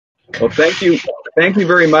Well, thank you. Thank you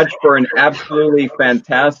very much for an absolutely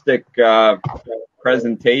fantastic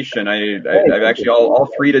presentation. I've actually all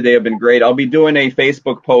three today have been great. I'll be doing a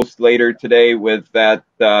Facebook post later today with that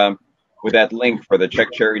link for the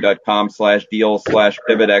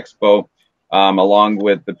checkcherry.com/deal/pivot expo, along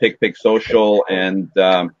with the Pick Social and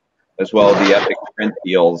as well as the Epic Print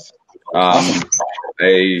deals.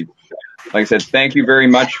 Like I said, thank you very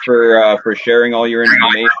much for sharing all your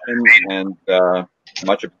information, and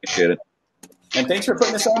much appreciated. And thanks for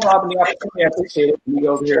putting this on, Rob, and the opportunity. I appreciate it. Let me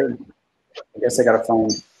go over here. I guess I got to find.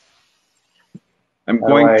 I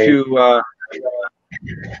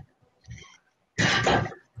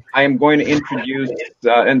am going to introduce,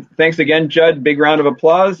 and thanks again, Judd. Big round of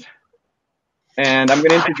applause. And I'm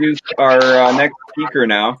going to introduce our next speaker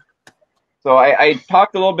now. So I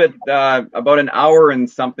talked a little bit about an hour and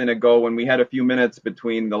something ago when we had a few minutes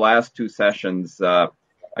between the last two sessions.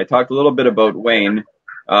 I talked a little bit about Wayne.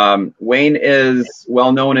 Wayne is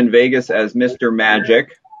well known in Vegas as Mr.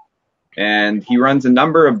 Magic, and he runs a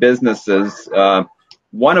number of businesses.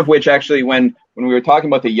 One of which actually, when we were talking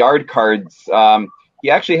about the yard cards, he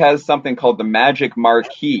actually has something called the Magic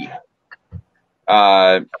Marquee.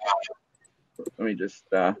 Let me just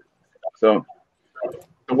so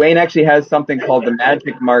Wayne actually has something called the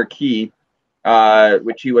Magic Marquee,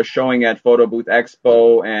 which he was showing at Photo Booth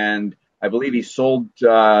Expo, and I believe he sold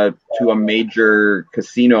to a major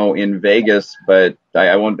casino in Vegas, but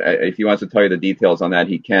I won't. If he wants to tell you the details on that,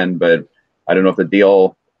 he can. But I don't know if the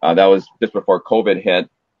deal that was just before COVID hit.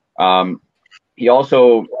 He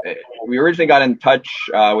also, we originally got in touch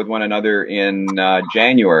with one another in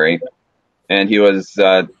January, and he was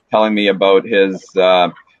telling me about his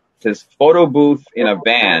photo booth in a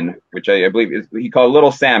van, which I believe he called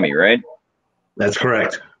Little Sammy, right? That's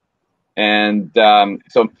correct. And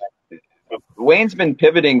so Wayne's been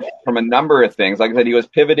pivoting from a number of things. Like I said, he was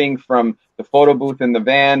pivoting from the photo booth in the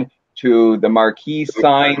van to the marquee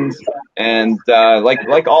signs, and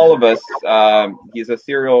like all of us, he's a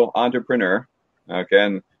serial entrepreneur. Okay,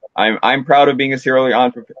 and I'm proud of being a serial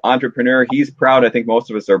entrepreneur. He's proud. I think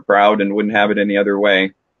most of us are proud and wouldn't have it any other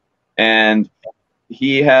way. And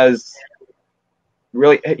he's had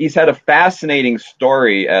a fascinating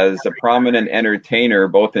story as a prominent entertainer,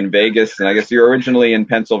 both in Vegas and I guess you're originally in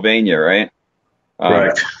Pennsylvania, right?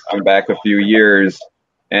 Right. I'm back a few years,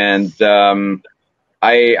 and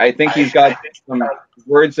I think he's got some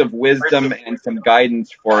words of wisdom and some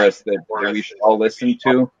guidance for us that we should all listen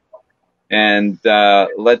to. And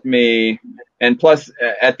plus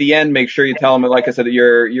at the end, make sure you tell him, like I said,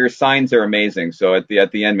 your signs are amazing. So at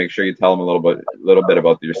the end, make sure you tell him a little bit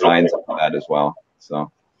about your signs and that as well.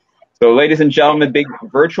 So ladies and gentlemen, big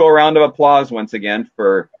virtual round of applause once again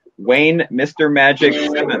for Wayne, Mr. Magic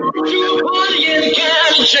Simmons.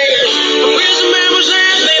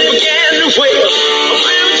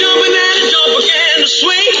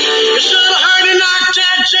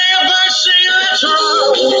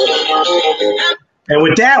 And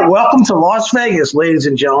with that, welcome to Las Vegas, ladies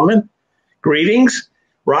and gentlemen. Greetings.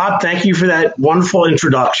 Rob, thank you for that wonderful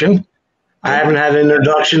introduction. I haven't had an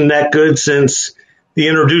introduction that good since the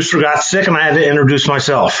introducer got sick and I had to introduce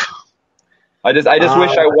myself. I just wish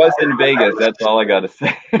I was in Vegas. That's all I got to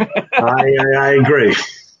say. I agree.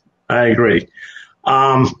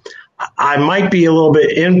 I might be a little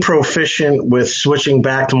bit improficient with switching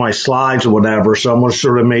back to my slides or whatever, so I'm going to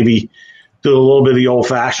sort of maybe do a little bit of the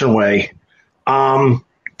old-fashioned way. But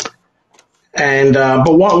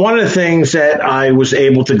one of the things that I was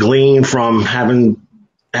able to glean from having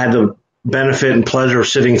had the benefit and pleasure of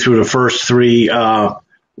sitting through the first three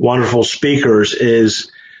wonderful speakers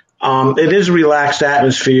is it is a relaxed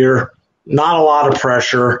atmosphere, not a lot of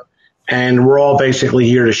pressure, and we're all basically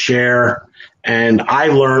here to share. And I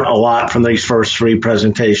learned a lot from these first three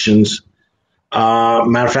presentations.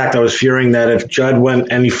 Matter of fact, I was fearing that if Judd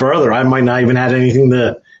went any further, I might not even have anything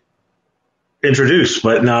to introduce.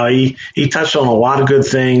 But no, he touched on a lot of good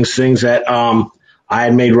things that I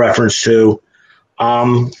had made reference to.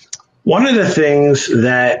 One of the things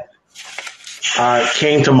that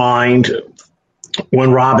came to mind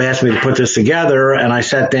when Rob asked me to put this together, and I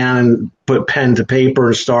sat down and put pen to paper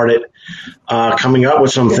and started coming up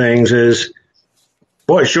with some things is,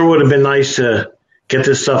 boy, it sure would have been nice to get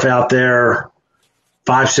this stuff out there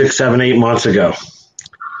 5, 6, 7, 8 months ago.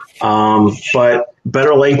 But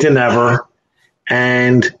better late than never.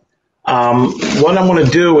 And what I'm going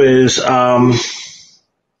to do is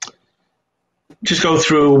just go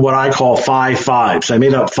through what I call 5 fives. I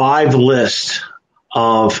made up 5 lists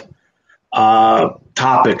of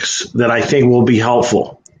topics that I think will be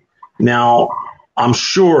helpful. Now, I'm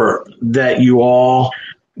sure that you all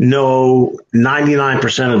know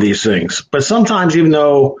 99% of these things. But sometimes, even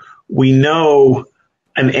though we know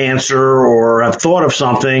an answer or have thought of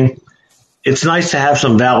something, it's nice to have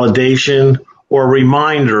some validation or a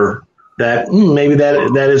reminder that maybe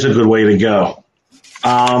that is a good way to go.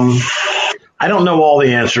 I don't know all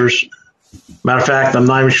the answers. Matter of fact, I'm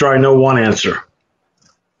not even sure I know one answer.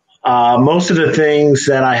 Most of the things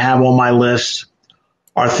that I have on my list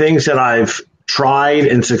are things that I've tried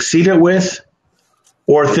and succeeded with,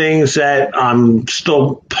 or things that I'm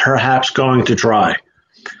still perhaps going to try.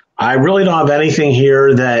 I really don't have anything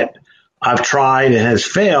here that I've tried and has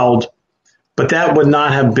failed, but that would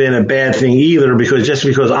not have been a bad thing either, because just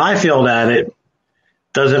because I failed at it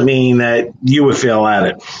doesn't mean that you would fail at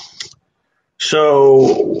it.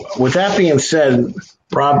 So with that being said,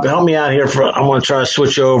 Rob, help me out here. I'm going to try to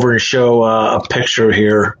switch over and show a picture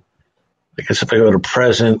here. I guess if I go to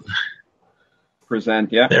present.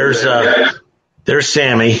 Present, yeah. There's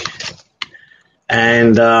Sammy.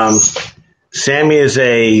 And Sammy is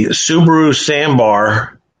a Subaru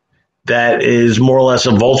Sandbar that is more or less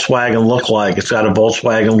a Volkswagen look-like. It's got a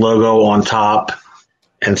Volkswagen logo on top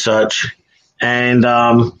and such. And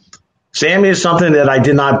Sammy is something that I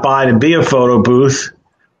did not buy to be a photo booth,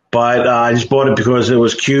 but I just bought it because it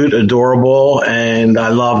was cute, adorable, and I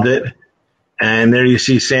loved it. And there you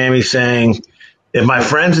see Sammy saying, if my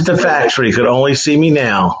friends at the factory could only see me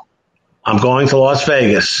now, I'm going to Las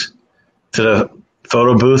Vegas to the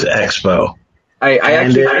Photo Booth Expo. I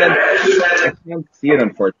actually can't see it,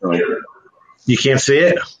 unfortunately. You can't see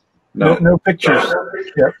it? No pictures.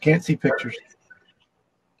 Yep, can't see pictures.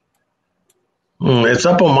 It's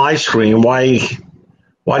up on my screen. Why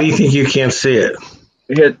do you think you can't see it?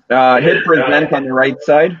 Hit present on the right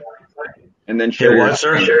side, and then share. Hit what,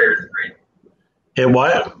 sir? Hit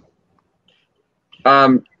what?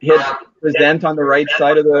 Hit present on the right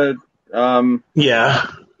side of the yeah.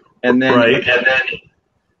 And then right.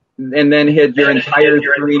 and then hit your entire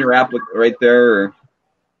screen or app right there. Or...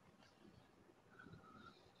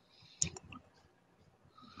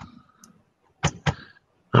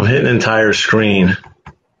 I'm hitting entire screen.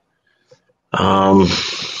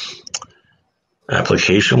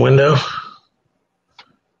 Application window.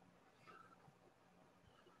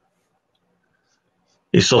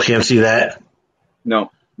 You still can't see that?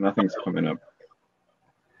 No, nothing's coming up.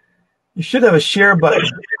 You should have a share button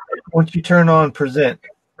once you turn on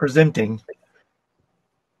presenting.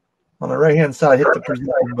 On the right-hand side, hit the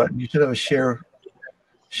presenting button. You should have a share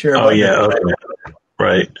button. Oh, yeah. Okay.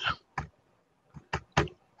 Right.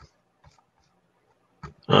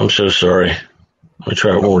 I'm so sorry. Let me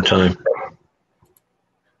try it one more time.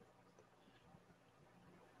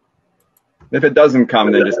 If it doesn't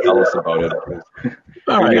come, then just tell us about it.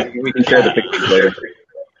 All right. We can share the pictures later.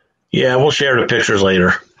 Yeah, we'll share the pictures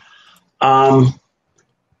later.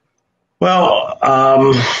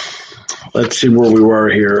 Let's see where we were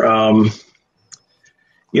here.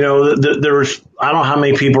 There's, I don't know how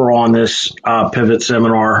many people are on this pivot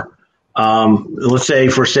seminar. Let's say,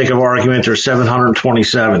 for sake of argument, there's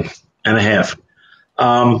 727 and a half.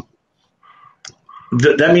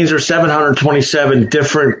 That means there's 727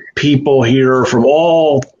 different people here from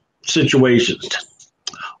all situations,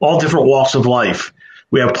 all different walks of life.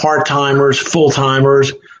 We have part-timers,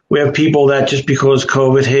 full-timers. We have people that just because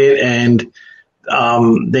COVID hit and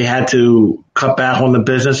they had to cut back on the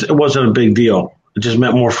business, it wasn't a big deal. It just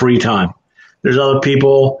meant more free time. There's other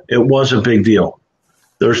people, it was a big deal.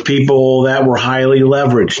 There's people that were highly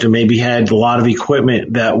leveraged and maybe had a lot of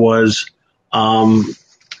equipment that was, let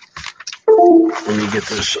me get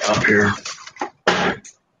this up here,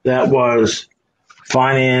 that was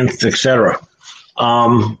financed, etc.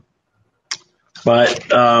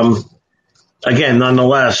 Again,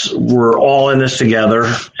 nonetheless, we're all in this together,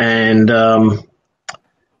 and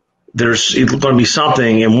there's going to be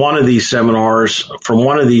something in one of these seminars from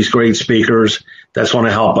one of these great speakers that's going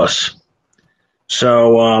to help us.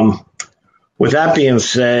 So with that being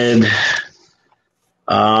said,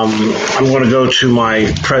 I'm going to go to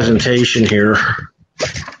my presentation here.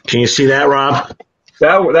 Can you see that, Rob?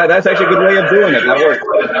 That's actually a good way of doing it. That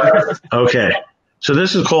works. Okay. So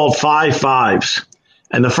this is called 5 5s.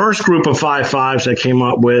 And the first group of 5 5s I came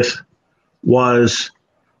up with was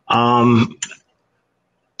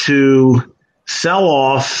to sell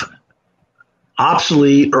off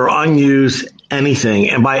obsolete or unused anything.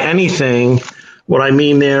 And by anything, what I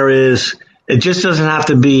mean there is it just doesn't have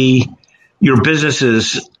to be your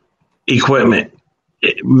business's equipment.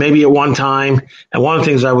 Maybe at one time, and one of the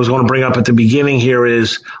things I was going to bring up at the beginning here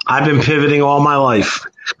is I've been pivoting all my life,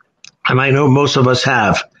 and I know most of us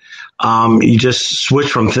have. You just switch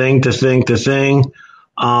from thing to thing to thing.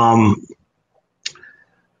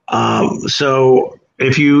 So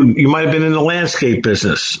if you might have been in the landscape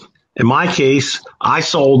business. In my case, I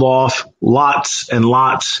sold off lots and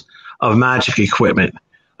lots of magic equipment.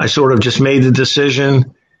 I sort of just made the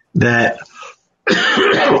decision that,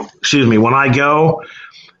 excuse me, when I go,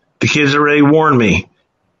 the kids already warned me.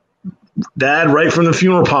 Dad, right from the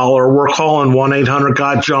funeral parlor, we're calling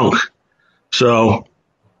 1-800-GOT-JUNK. So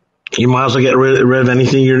you might as well get rid of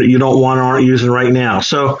anything you don't want or aren't using right now.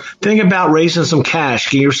 So think about raising some cash.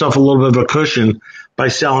 Give yourself a little bit of a cushion by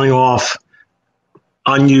selling off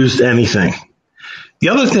unused anything. The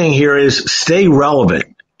other thing here is stay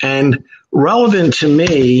relevant. And relevant to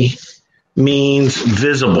me means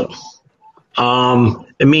visible.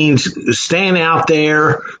 It means staying out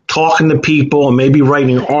there, talking to people, and maybe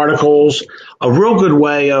writing articles. A real good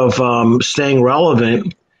way of staying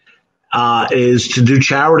relevant is to do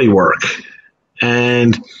charity work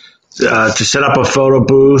and to set up a photo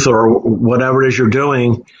booth or whatever it is you're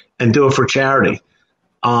doing and do it for charity.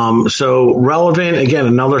 So relevant, again,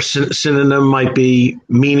 another synonym might be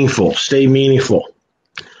meaningful, stay meaningful.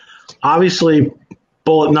 Obviously,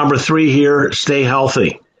 bullet number 3 here, stay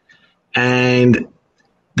healthy. And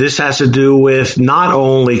this has to do with not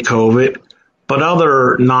only COVID, but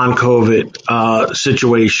other non-COVID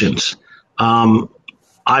situations.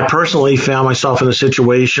 I personally found myself in a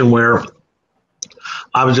situation where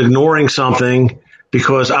I was ignoring something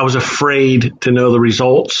because I was afraid to know the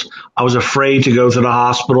results. I was afraid to go to the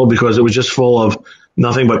hospital because it was just full of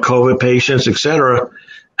nothing but COVID patients, et cetera,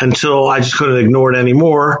 until I just couldn't ignore it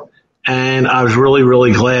anymore. And I was really,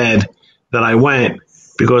 really glad that I went,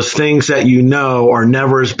 because things that you know are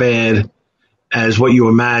never as bad as what you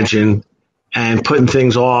imagine, and putting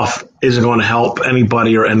things off isn't going to help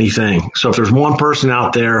anybody or anything. So if there's one person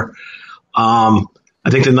out there, I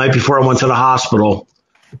think the night before I went to the hospital,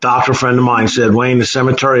 a doctor friend of mine said, Wayne, the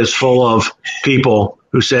cemetery is full of people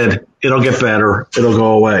who said, it'll get better, it'll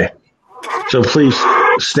go away. So please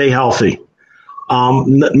stay healthy.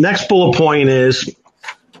 Next bullet point is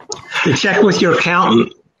to check with your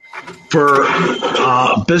accountant for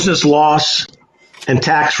business loss and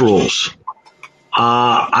tax rules.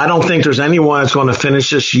 I don't think there's anyone that's going to finish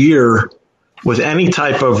this year with any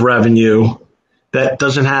type of revenue that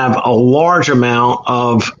doesn't have a large amount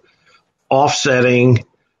of offsetting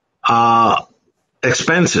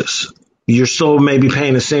expenses. You're still maybe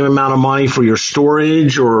paying the same amount of money for your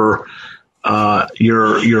storage or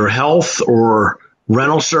your health or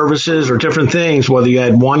rental services or different things, whether you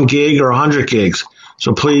had 1 gig or 100 gigs.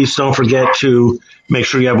 So please don't forget to make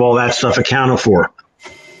sure you have all that stuff accounted for.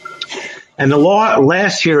 And the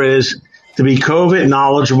last here is to be COVID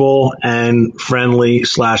knowledgeable and friendly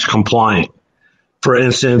 / compliant. For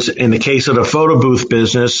instance, in the case of the photo booth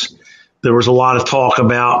business, there was a lot of talk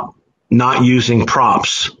about not using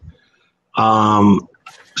props.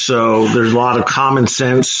 So there's a lot of common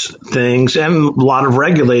sense things and a lot of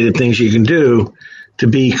regulated things you can do to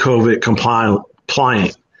be COVID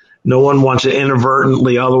compliant. No one wants to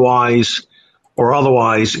inadvertently otherwise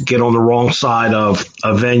get on the wrong side of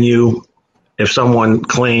a venue if someone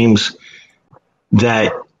claims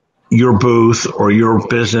that your booth or your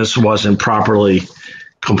business wasn't properly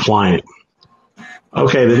compliant.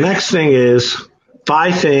 Okay, the next thing is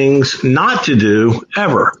 5 things not to do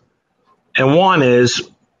ever. And one is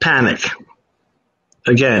panic.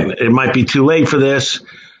 Again, it might be too late for this.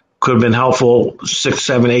 Could have been helpful 6,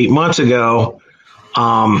 7, 8 months ago.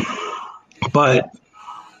 But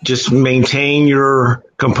just maintain your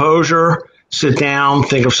composure, sit down,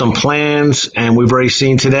 think of some plans. And we've already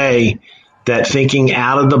seen today that thinking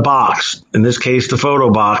out of the box, in this case, the photo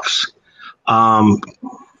box,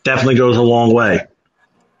 definitely goes a long way.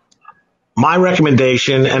 My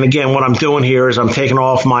recommendation, and again, what I'm doing here is I'm taking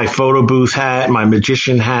off my photo booth hat, my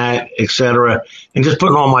magician hat, etc., and just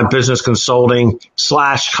putting on my business consulting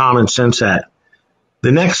 / common sense hat.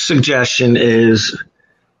 The next suggestion is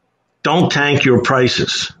don't tank your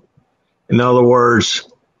prices. In other words,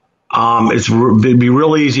 it'd be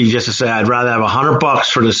real easy just to say, I'd rather have $100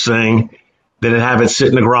 for this thing than have it sit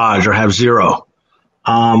in the garage or have 0.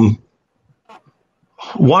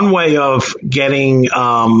 One way of getting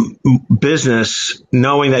business,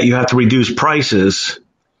 knowing that you have to reduce prices,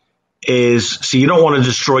 is so you don't want to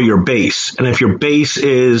destroy your base. And if your base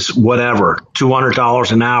is whatever,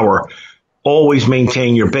 $200 an hour, always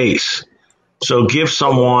maintain your base. So give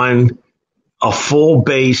someone a full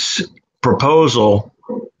base proposal,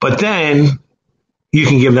 but then you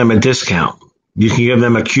can give them a discount. You can give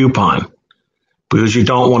them a coupon because you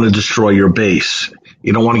don't want to destroy your base.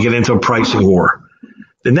 You don't want to get into a pricing war.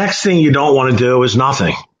 The next thing you don't want to do is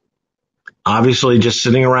nothing. Obviously, just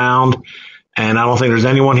sitting around And I don't think there's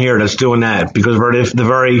anyone here that's doing that, because the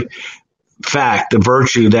very fact, the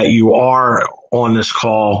virtue that you are on this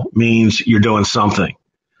call means you're doing something.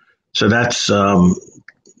 So that's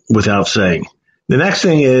without saying. The next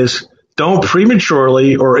thing is, don't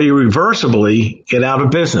prematurely or irreversibly get out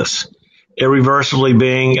of business. Irreversibly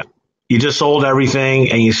being you just sold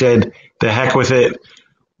everything and you said, the heck with it,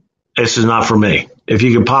 this is not for me. If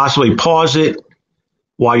you could possibly pause it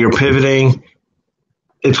while you're pivoting,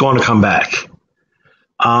 it's going to come back.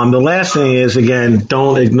 The last thing is, again,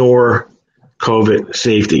 don't ignore COVID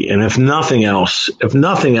safety. And if nothing else,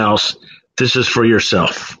 this is for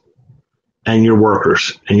yourself and your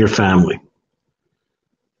workers and your family.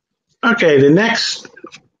 Okay, the next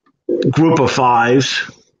group of fives,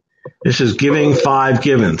 this is giving 5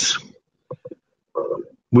 givens.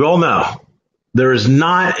 We all know there is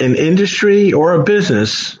not an industry or a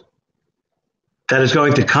business that is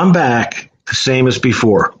going to come back the same as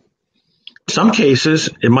before. In some cases,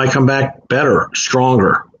 it might come back better,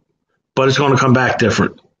 stronger, but it's going to come back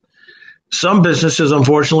different. Some businesses,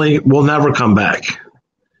 unfortunately, will never come back.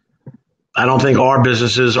 I don't think our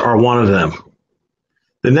businesses are one of them.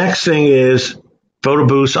 The next thing is, photo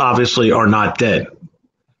booths obviously are not dead.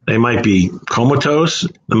 They might be comatose.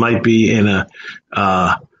 They might be in a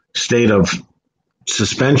state of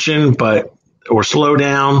suspension, or slow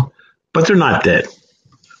down, but they're not dead.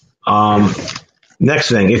 Next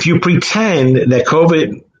thing, if you pretend that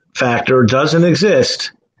COVID factor doesn't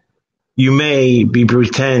exist, you may be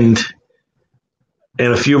pretend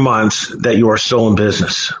in a few months that you are still in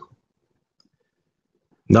business.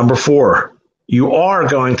 Number 4, you are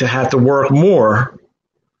going to have to work more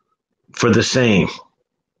for the same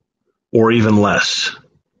or even less.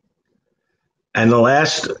 And the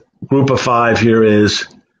last group of 5 here is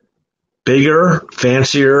bigger,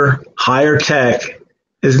 fancier, higher tech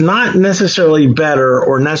is not necessarily better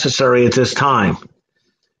or necessary at this time.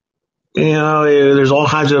 You know, there's all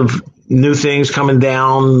kinds of new things coming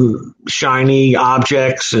down, shiny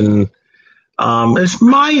objects, and this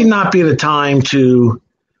might not be the time to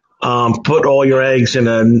put all your eggs in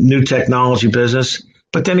a new technology business.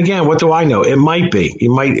 But then again, what do I know? It might be. It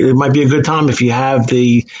might be a good time if you have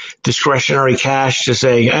the discretionary cash to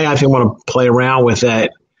say, hey, I think I want to play around with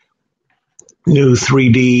that new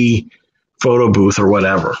 3D photo booth or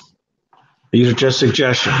whatever. These are just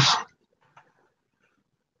suggestions.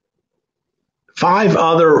 5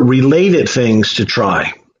 other related things to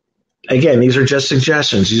try. Again, these are just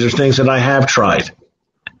suggestions. These are things that I have tried.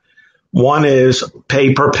 One is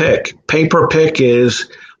pay per pick. Pay per pick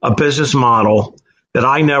is a business model that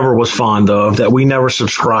I never was fond of, that we never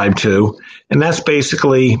subscribed to. And that's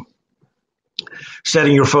basically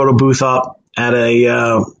setting your photo booth up at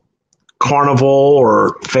a carnival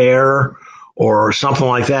or fair or something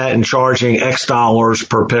like that and charging X dollars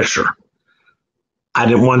per picture. I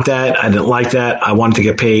didn't want that. I didn't like that. I wanted to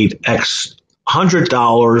get paid X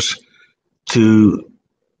 $100 to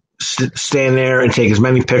stand there and take as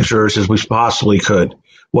many pictures as we possibly could.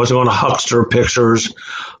 Wasn't going to huckster pictures.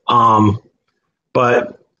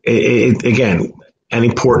 But again,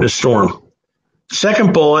 any port in a storm.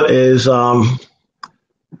 Second bullet is to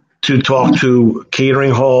talk to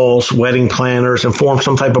catering halls, wedding planners, and form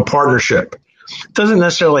some type of partnership. It doesn't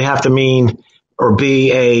necessarily have to mean or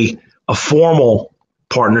be a formal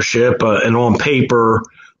partnership, an on paper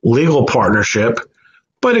legal partnership,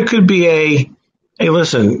 but it could be hey,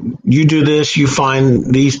 listen, you do this, you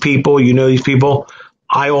find these people, you know these people.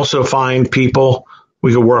 I also find people,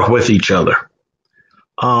 we could work with each other.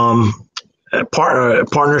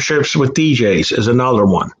 Partnerships with DJs is another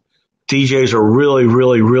one. DJs are really,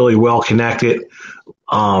 really, really well connected.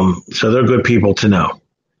 So they're good people to know.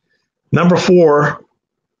 Number 4,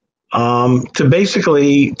 to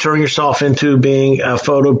basically turn yourself into being a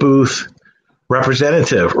photo booth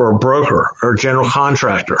representative or a broker or a general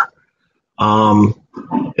contractor.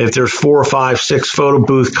 If there's 4 or 5, 6 photo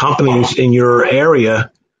booth companies in your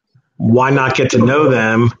area, why not get to know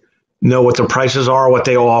them, know what their prices are, what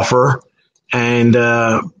they offer, and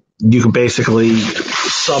you can basically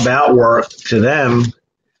sub out work to them.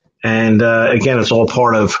 And again, it's all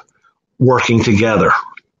part of working together.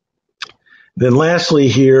 Then lastly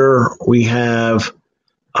here, we have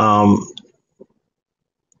to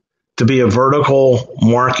be a vertical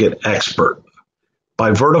market expert.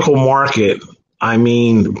 By vertical market, I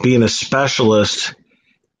mean being a specialist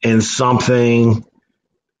in something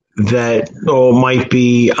that might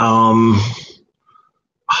be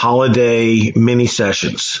holiday mini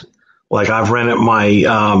sessions. Like I've rented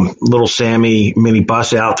my little Sammy mini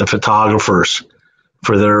bus out to photographers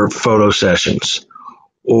for their photo sessions.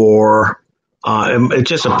 Or it's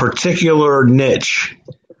just a particular niche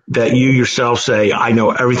that you yourself say, I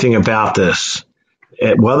know everything about this,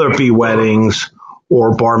 whether it be weddings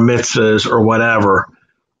or bar mitzvahs or whatever.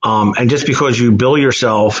 And just because you bill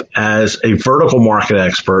yourself as a vertical market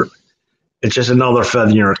expert, it's just another feather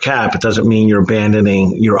in your cap. It doesn't mean you're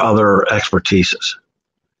abandoning your other expertises.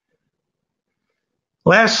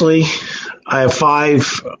 Lastly, I have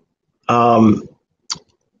 5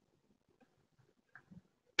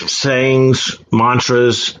 sayings,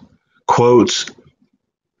 mantras, quotes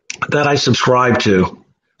that I subscribe to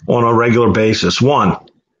on a regular basis. One,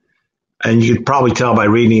 and you could probably tell by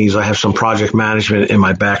reading these, I have some project management in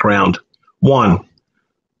my background. One,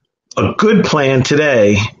 a good plan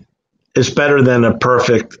today is better than a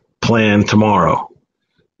perfect plan tomorrow.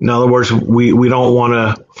 In other words, we don't want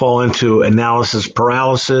to fall into analysis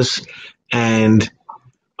paralysis and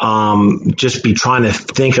just be trying to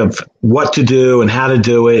think of what to do and how to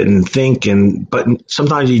do it and think. But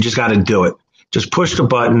sometimes you just got to do it. Just push the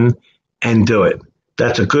button and do it.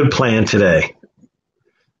 That's a good plan today.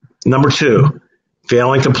 Number 2,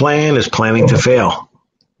 failing to plan is planning to fail.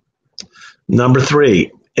 Number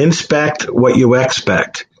 3, inspect what you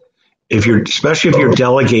expect. Especially if you're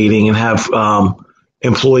delegating and have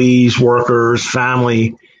employees, workers,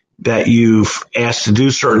 family that you've asked to do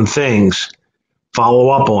certain things, follow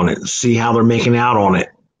up on it, see how they're making out on it.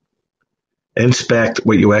 Inspect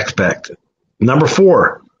what you expect. Number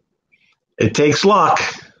 4, it takes luck,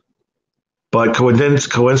 but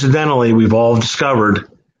coincidentally, we've all discovered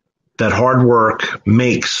that hard work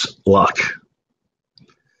makes luck.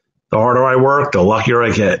 The harder I work, the luckier I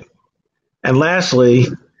get. And lastly,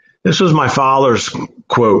 this was my father's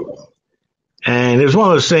quote. And it was one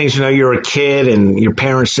of those things, you're a kid and your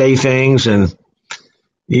parents say things and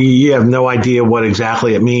you have no idea what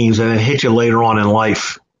exactly it means, and it hits you later on in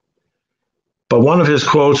life. But one of his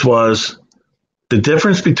quotes was, the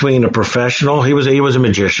difference between a professional, he was a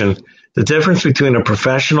magician, the difference between a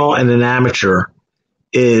professional and an amateur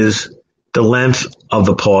is the length of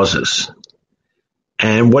the pauses.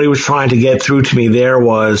 And what he was trying to get through to me there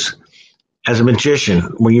was, as a magician,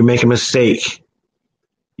 when you make a mistake,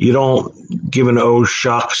 you don't give an oh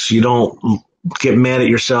shucks, you don't get mad at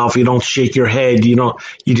yourself, you don't shake your head, you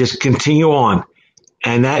just continue on.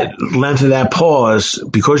 And that length of that pause,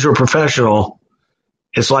 because you're a professional,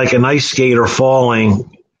 it's like an ice skater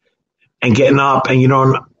falling and getting up, and you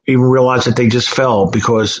don't even realize that they just fell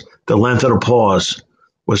because the length of the pause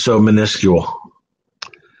was so minuscule.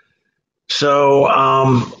 So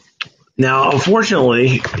now,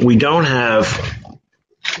 unfortunately, we don't have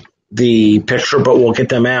the picture, but we'll get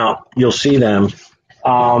them out. You'll see them.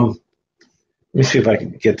 Let me see if I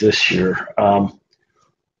can get this here.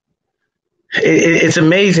 It's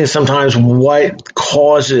amazing sometimes what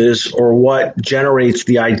causes or what generates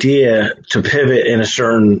the idea to pivot in a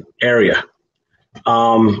certain area.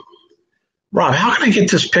 Rob, how can I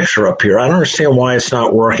get this picture up here? I don't understand why it's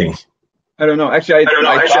not working. I don't know. Actually,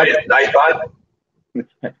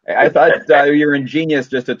 I thought you were ingenious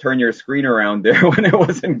just to turn your screen around there when it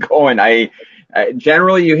wasn't going. I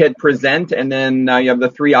generally you hit present and then you have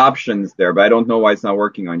the 3 options there, but I don't know why it's not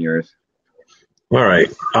working on yours. All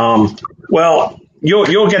right. Well,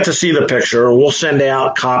 you'll get to see the picture. We'll send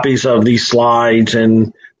out copies of these slides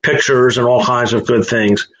and pictures and all kinds of good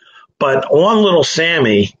things. But on Little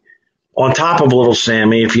Sammy, on top of Little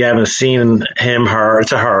Sammy, if you haven't seen him, her,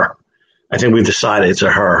 it's a her. I think we've decided it's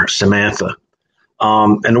a her, Samantha.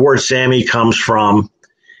 And the word Sammy comes from,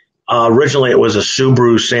 originally it was a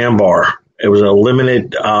Subaru Sambar. It was a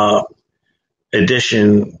limited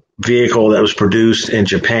edition vehicle that was produced in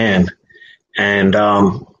Japan. And,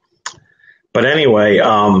 but anyway,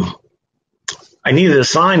 I needed a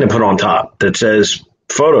sign to put on top that says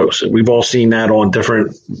photos. We've all seen that on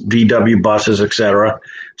different VW buses, etc.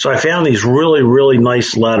 So I found these really, really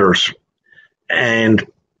nice letters. And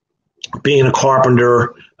being a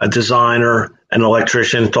carpenter, a designer, an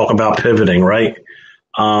electrician, talk about pivoting, right?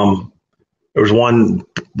 There was one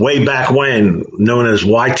way back when, known as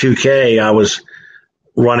Y2K. I was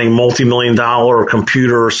running multi-million-dollar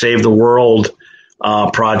computer save the world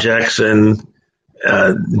projects, and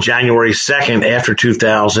January 2nd, after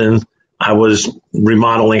 2000, I was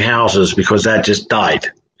remodeling houses because that just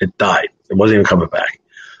died. It died. It wasn't even coming back.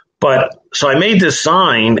 But so I made this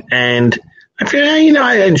sign, and I figured,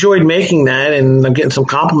 I enjoyed making that, and I'm getting some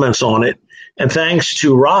compliments on it. And thanks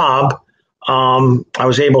to Rob, I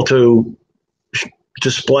was able to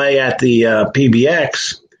display at the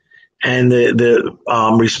PBX, and the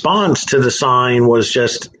response to the sign was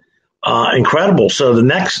just incredible. So the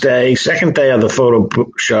next day, second day of the photo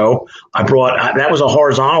show, I brought, that was a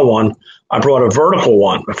horizontal one. I brought a vertical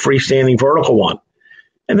one, a freestanding vertical one.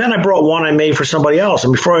 And then I brought one I made for somebody else.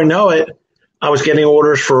 And before I know it, I was getting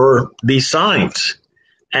orders for these signs.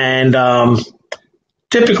 And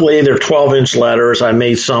typically they're 12-inch letters. I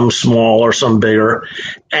made some smaller, some bigger.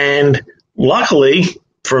 And luckily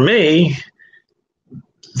for me,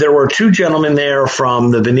 there were two gentlemen there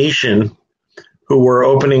from the Venetian who were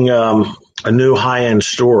opening a new high-end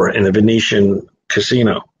store in the Venetian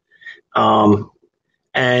casino.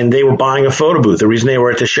 And they were buying a photo booth. The reason they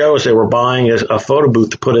were at the show is they were buying a photo booth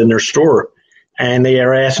to put in their store. And they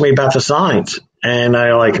were asking me about the signs. And I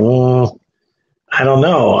I don't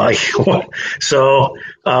know. So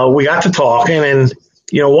we got to talking. And,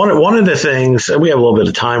 one of the things, we have a little bit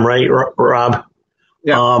of time, right, Rob?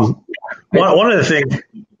 Yeah. One of the things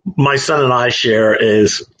my son and I share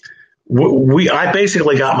is I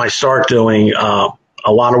basically got my start doing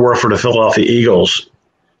a lot of work for the Philadelphia Eagles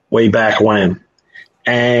way back when.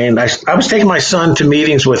 And I was taking my son to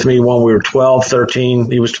meetings with me when we were 12, 13.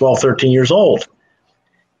 He was 12, 13 years old.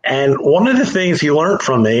 And one of the things he learned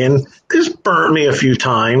from me, and this burnt me a few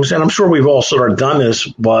times, and I'm sure we've all sort of done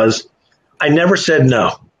this, was I never said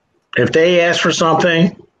no. If they ask for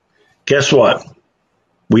something, guess what?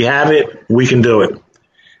 We have it. We can do it.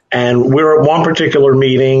 And we were at one particular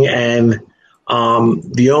meeting, and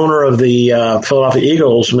the owner of the Philadelphia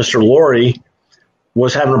Eagles, Mr. Laurie,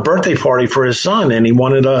 was having a birthday party for his son, and he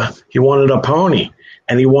wanted a pony,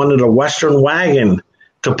 and he wanted a Western wagon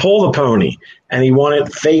to pull the pony, and he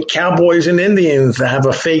wanted fake cowboys and Indians to have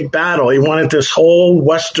a fake battle. He wanted this whole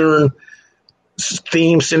Western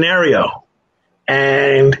theme scenario.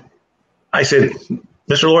 And I said,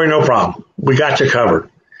 Mr. Laurie, no problem. We got you covered.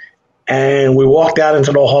 And we walked out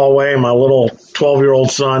into the hallway, and my little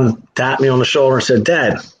 12-year-old son tapped me on the shoulder and said,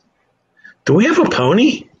 Dad, do we have a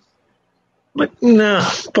pony? I'm like, no,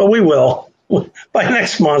 but we will. By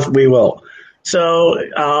next month, we will.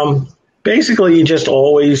 So basically, you just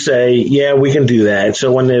always say, yeah, we can do that.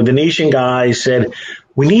 So when the Venetian guy said,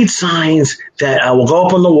 we need signs that will go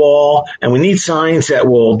up on the wall, and we need signs that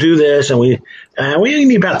will do this, and we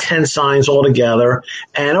need about 10 signs altogether.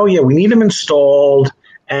 And, oh, yeah, we need them installed,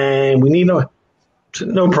 and we need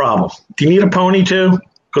no problem. Do you need a pony too?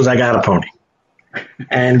 Because I got a pony.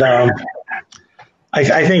 And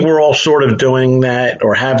I think we're all sort of doing that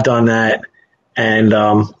or have done that. And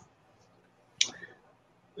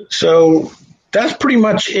so that's pretty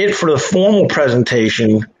much it for the formal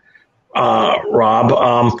presentation,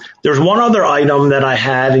 Rob. There's one other item that I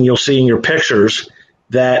had, and you'll see in your pictures,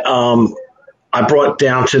 that I brought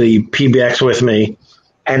down to the PBX with me.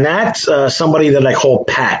 And that's somebody that I call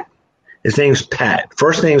Pat. His name's Pat.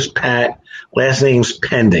 First name's Pat. Last name's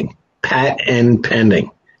Pending. Pat and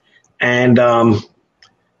Pending. And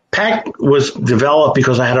Pat was developed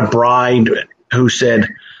because I had a bride who said,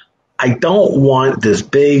 I don't want this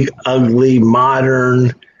big, ugly,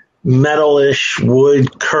 modern, metalish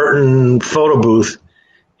wood curtain photo booth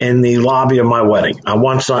in the lobby of my wedding. I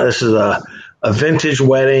want this is a vintage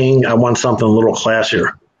wedding. I want something a little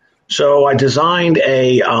classier. So I designed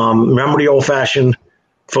remember the old-fashioned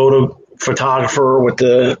photographer with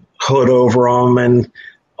the hood over him and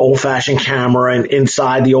old-fashioned camera, and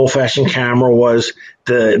inside the old-fashioned camera was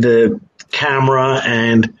the camera,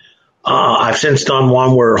 and I've since done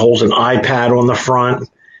one where it holds an iPad on the front,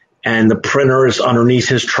 and the printer is underneath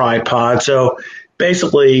his tripod. So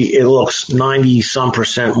basically, it looks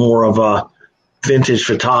 90-some% more of a vintage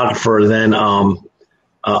photographer than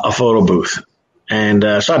a photo booth. And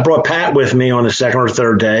so I brought Pat with me on the second or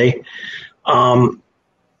third day.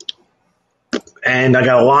 And I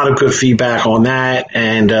got a lot of good feedback on that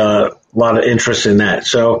and a lot of interest in that.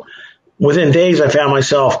 So within days, I found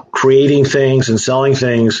myself creating things and selling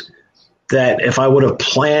things that if I would have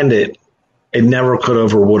planned it, it never could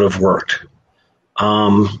have or would have worked.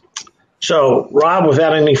 So, Rob,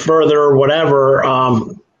 without any further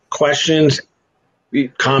questions,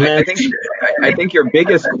 comments? I think your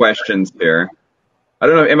biggest questions there, I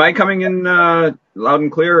don't know, am I coming in loud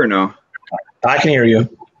and clear or no? I can hear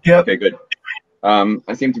you. Yep. Okay, good.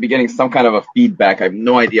 I seem to be getting some kind of a feedback. I have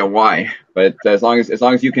no idea why, but as long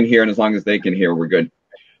as you can hear and as long as they can hear, we're good.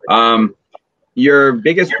 Your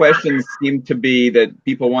biggest questions seem to be that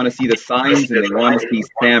people want to see the signs and they want to see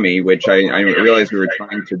Sammy, which I realized we were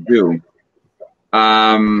trying to do.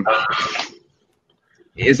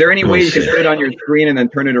 Is there any way you can put it on your screen and then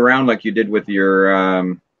turn it around like you did with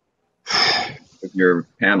your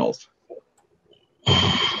panels?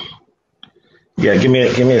 Yeah, give me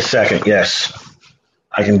a second. Yes,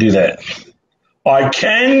 I can do that. I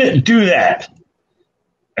can do that.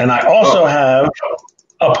 And I also have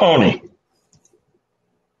a pony.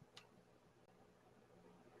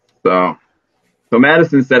 So So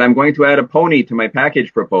Madison said, I'm going to add a pony to my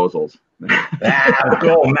package proposals.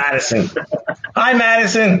 Go, Madison. Hi,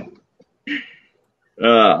 Madison.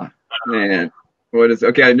 Man.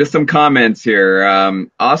 Okay, just some comments here.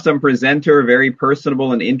 Awesome presenter, very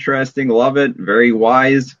personable and interesting. Love it. Very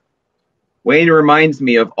wise. Wayne reminds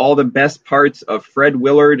me of all the best parts of Fred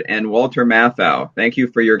Willard and Walter Matthau. Thank you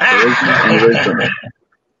for your charisma and wisdom.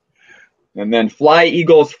 And then Fly,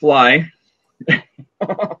 Eagles, Fly.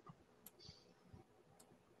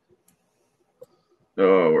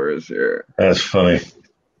 Oh, where is here? That's funny.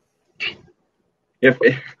 If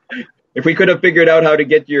we could have figured out how to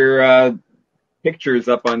get your pictures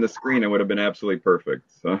up on the screen, it would have been absolutely perfect.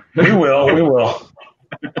 So we will.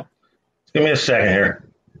 Give me a second here.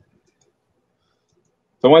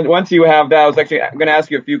 So once you have that, I'm going to ask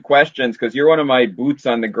you a few questions because you're one of my boots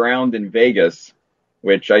on the ground in Vegas,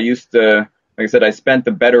 which I used to, like I said, I spent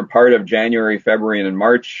the better part of January, February, and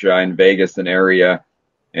March in Vegas and area.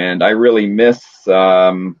 And I really miss,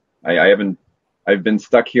 I've been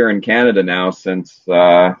stuck here in Canada now since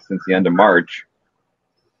the end of March.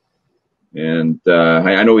 And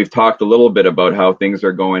I know we've talked a little bit about how things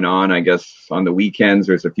are going on. I guess on the weekends,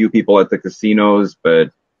 there's a few people at the casinos,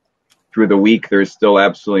 but through the week, there's still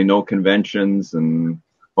absolutely no conventions. And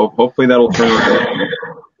hopefully that'll turn around.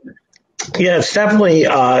 Yeah, it's definitely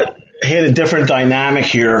hit a different dynamic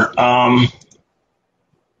here.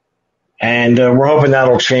 And we're hoping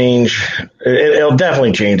that'll change. It'll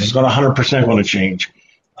definitely change. It's going to 100% going to change.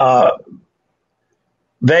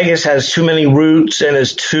 Vegas has too many roots and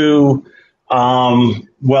is too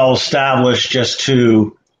well established just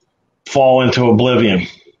to fall into oblivion.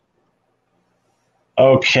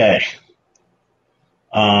 Okay.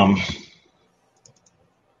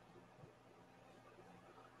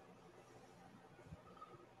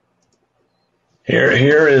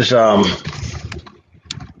 Here is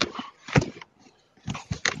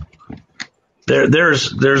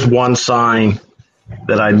there's one sign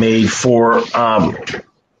that I made for the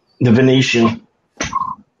Venetian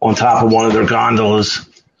on top of one of their gondolas.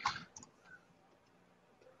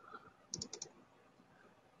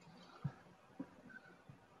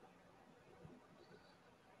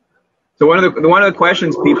 So one of the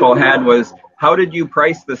questions people had was, how did you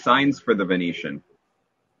price the signs for the Venetian?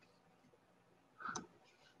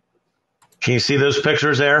 Can you see those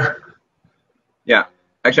pictures there? Yeah.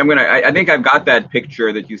 Actually, I think I've got that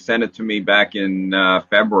picture that you sent it to me back in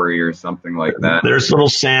February or something like that. There's little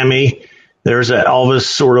Sammy. There's an Elvis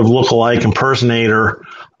sort of lookalike impersonator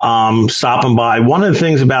stopping by. One of the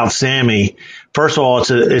things about Sammy, first of all,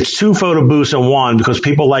 it's two photo booths in one because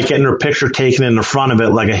people like getting their picture taken in the front of it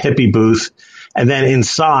like a hippie booth. And then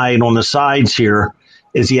inside on the sides here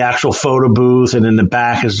is the actual photo booth. And in the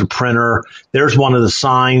back is the printer. There's one of the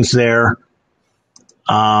signs there.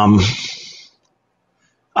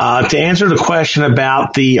 To answer the question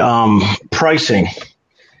about the pricing,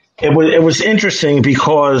 it was interesting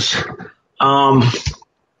because I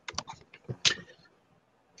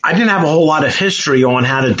didn't have a whole lot of history on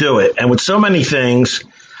how to do it. And with so many things,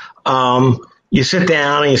 you sit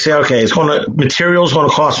down and you say, okay, material's going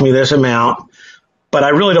to cost me this amount, but I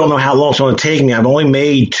really don't know how long it's going to take me. I've only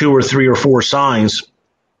made 2 or 3 or 4 signs.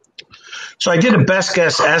 So I did a best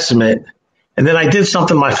guess estimate. And then I did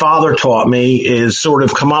something my father taught me is sort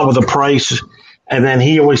of come up with a price. And then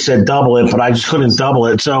he always said double it, but I just couldn't double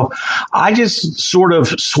it. So I just sort of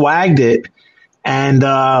swagged it. And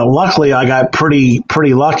luckily I got pretty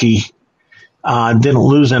lucky. Didn't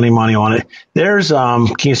lose any money on it. There's, can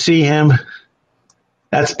you see him?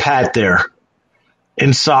 That's Pat there.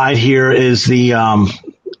 Inside here is the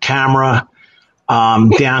camera.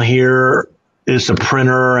 Down here is the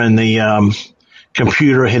printer and the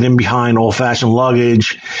computer hidden behind old-fashioned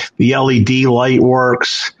luggage. The LED light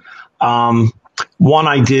works. One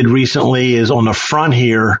I did recently is on the front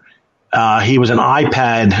here. He was an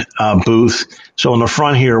iPad booth. So on the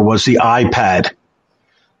front here was the iPad.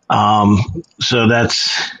 So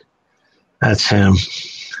that's him.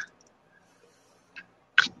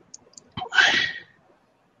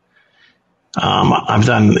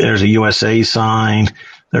 There's a USA sign.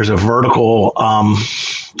 There's a vertical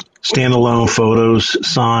standalone photos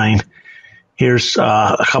sign. Here's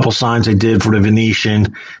a couple signs I did for the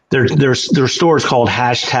Venetian. Their store is called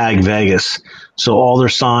 #Vegas. So all their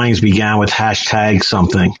signs began with hashtag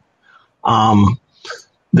something.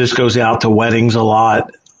 This goes out to weddings a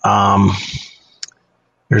lot.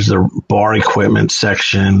 There's the bar equipment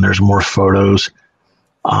section. There's more photos.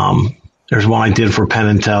 There's one I did for Penn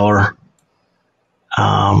and Teller.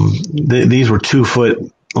 These were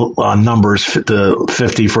 2-foot numbers, the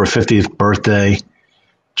 50 for a 50th birthday,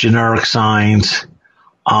 generic signs.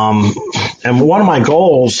 And one of my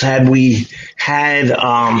goals, had we had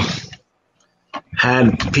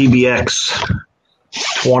PBX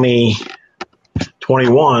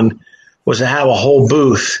 2021, was to have a whole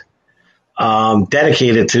booth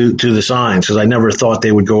dedicated to the signs, because I never thought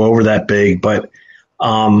they would go over that big, but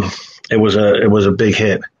it was a big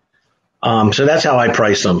hit. So that's how I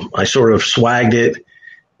priced them. I sort of swagged it,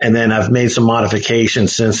 and then I've made some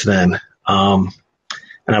modifications since then.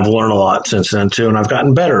 And I've learned a lot since then too, and I've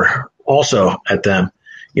gotten better also at them.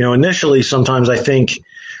 Initially, sometimes I think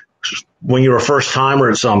when you're a first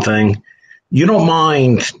timer at something, you don't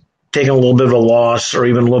mind taking a little bit of a loss or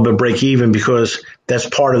even a little bit of break even, because that's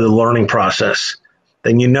part of the learning process.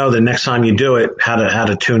 Then the next time you do it, how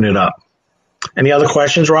to tune it up. Any other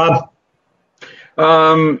questions, Rob? Actually,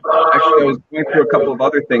 I was going through a couple of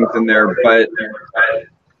other things in there, but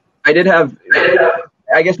I did have,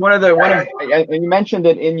 I guess and you mentioned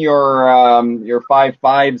it in your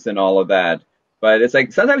 5.5s and all of that, but it's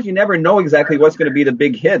like sometimes you never know exactly what's going to be the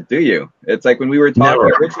big hit, do you? It's like when we were talking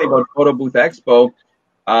originally about Photo Booth Expo,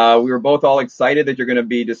 we were both all excited that you're going to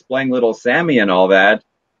be displaying Little Sammy and all that,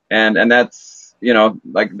 and that's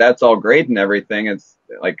that's all great and everything. It's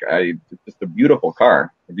like just a beautiful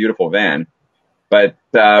car, a beautiful van, but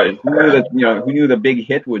who knew the big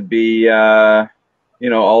hit would be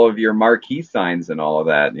all of your marquee signs and all of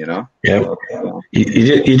that, Yeah. So,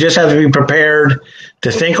 You just have to be prepared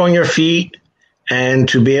to think on your feet and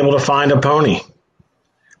to be able to find a pony.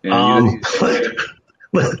 I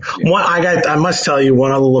must tell you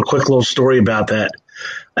one other quick little story about that.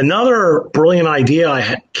 Another brilliant idea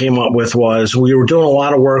I came up with was, we were doing a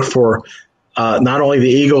lot of work for not only the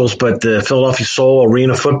Eagles, but the Philadelphia Soul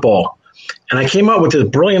Arena football. And I came up with this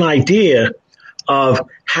brilliant idea of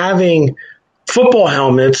having football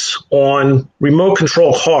helmets on remote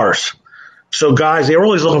control cars. So guys, they were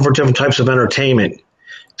always looking for different types of entertainment.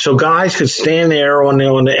 So guys could stand there on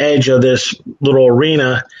the edge of this little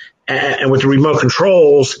arena and with the remote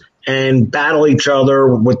controls and battle each other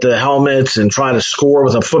with the helmets and try to score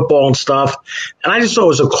with a football and stuff. And I just thought it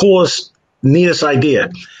was the coolest, neatest idea.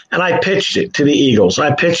 And I pitched it to the Eagles.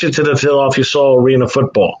 I pitched it to the Philadelphia Soul Arena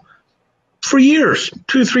football for years,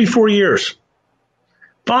 2, 3, 4 years.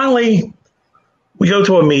 Finally, we go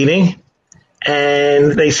to a meeting,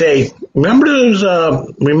 and they say, "Remember those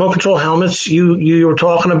remote control helmets you were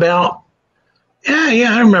talking about?"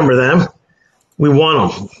 Yeah, I remember them. We won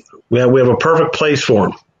them. We have a perfect place for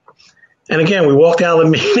them. And again, we walked out of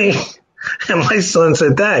the meeting, and my son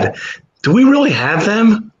said, "Dad, do we really have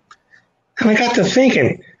them?" And I got to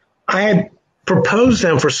thinking, I had proposed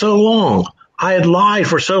them for so long. I had lied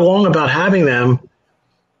for so long about having them.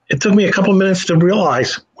 It took me a couple minutes to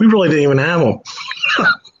realize we really didn't even have them.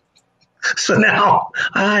 So now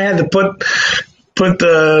I had to put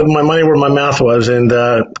my money where my mouth was and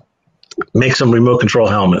make some remote control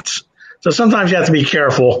helmets. So sometimes you have to be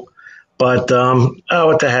careful, but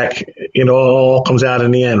what the heck? It all comes out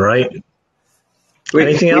in the end, right?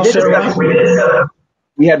 Anything else there?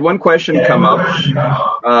 We had one question come up,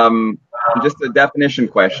 just a definition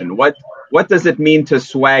question. What does it mean to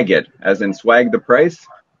swag it, as in swag the price?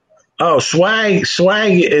 Oh, swag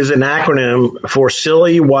is an acronym for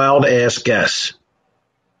silly, wild ass guess.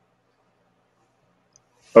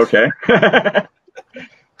 Okay.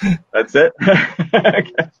 That's it.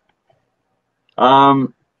 Okay.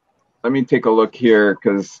 Let me take a look here,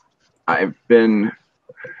 because I've been,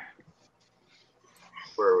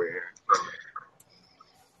 where are we here?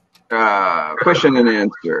 Question and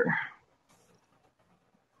answer.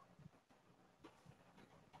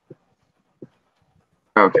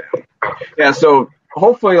 Okay. Yeah, so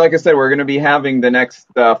hopefully, like I said, we're going to be having the next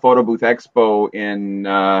Photo Booth Expo in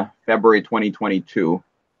February 2022.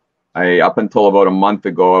 Up until about a month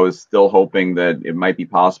ago, I was still hoping that it might be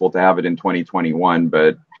possible to have it in 2021,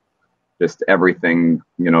 but just everything,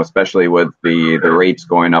 especially with the rates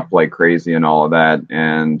going up like crazy and all of that.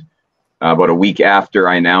 And about a week after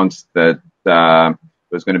I announced that it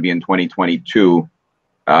was going to be in 2022,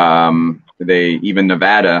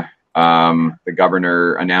 Nevada, the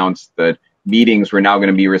governor announced that meetings were now going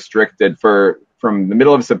to be restricted from the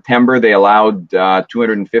middle of September. They allowed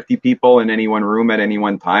 250 people in any one room at any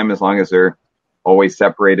one time, as long as they're always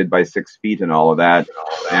separated by 6 feet and all of that.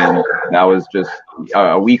 And that was just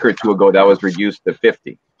a week or two ago, that was reduced to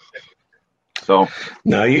 50. So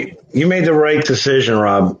no, you made the right decision,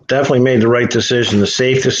 Rob. Definitely made the right decision, the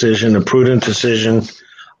safe decision, the prudent decision.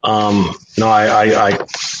 No, I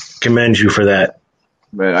commend you for that.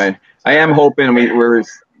 But I am hoping we're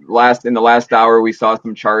in the last hour we saw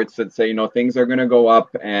some charts that say things are going to go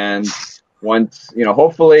up, and once,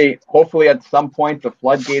 hopefully at some point the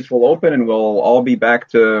floodgates will open and we'll all be back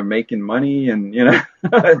to making money. And,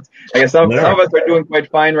 I guess some of us are doing quite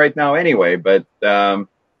fine right now anyway, but,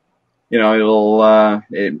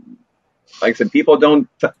 like I said, people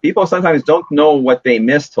sometimes don't know what they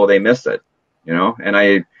miss till they miss it, and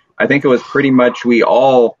I think it was pretty much, we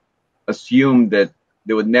all assumed that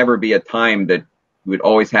there would never be a time that we would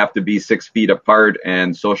always have to be 6 feet apart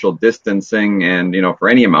and social distancing and, for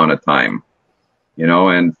any amount of time,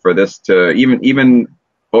 and for this to even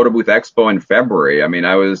Photo Booth Expo in February. I mean,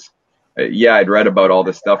 I'd read about all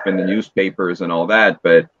this stuff in the newspapers and all that,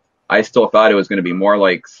 but I still thought it was going to be more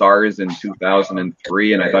like SARS in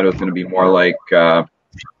 2003, and I thought it was going to be more like,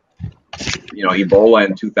 Ebola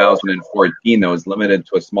in 2014 that was limited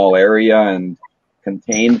to a small area and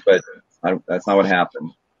contained, but that's not what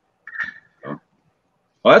happened. So,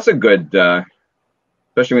 well, that's a good,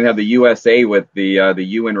 especially when you have the USA with the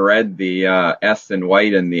U in red, the S in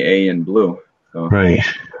white, and the A in blue. So. Right.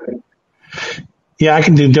 Yeah, I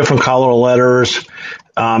can do different color letters.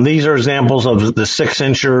 These are examples of the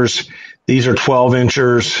 6-inchers. These are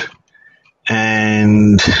 12-inchers,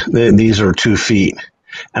 and these are 2 feet.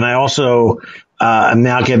 And I also am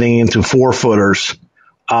now getting into 4-footers,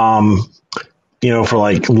 for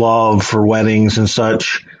like love, for weddings and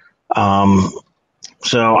such.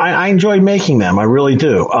 So I enjoy making them. I really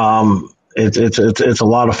do. It's a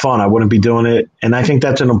lot of fun. I wouldn't be doing it. And I think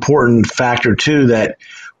that's an important factor too, that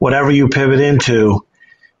whatever you pivot into,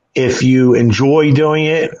 if you enjoy doing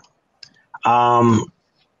it,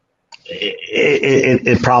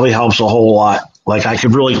 it probably helps a whole lot. Like I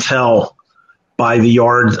could really tell by the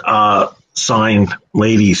yard sign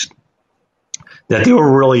ladies that they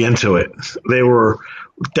were really into it. They were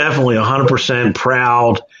definitely 100%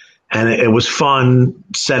 proud, and it was fun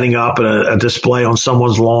setting up a display on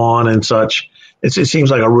someone's lawn and such. It seems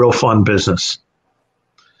like a real fun business.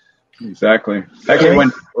 Exactly. Actually,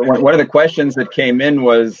 one of the questions that came in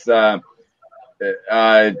was one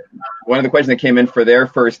of the questions that came in for their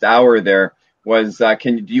first hour there was,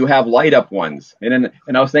 do you have light up ones? And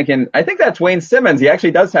I was thinking, I think that's Wayne Simmons. He actually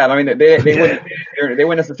does have. I mean, they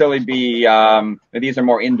wouldn't necessarily be. These are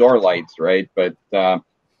more indoor lights, right? But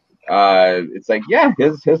it's like, yeah,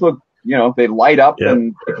 his look. They light up, yeah,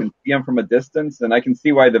 and you can see them from a distance, and I can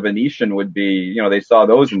see why the Venetian would be. They saw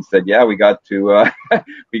those and said, yeah, we got to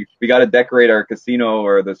we got to decorate our casino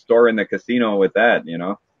or the store in the casino with that.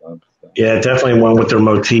 So. Yeah, definitely one with their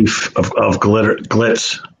motif of glitter,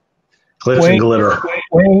 glitz and glitter.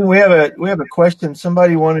 Wayne, we have a question.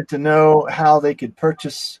 Somebody wanted to know how they could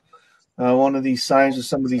purchase one of these signs with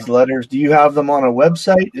some of these letters. Do you have them on a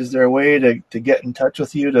website? Is there a way to get in touch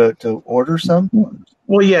with you to order some?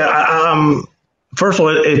 Well, yeah. First of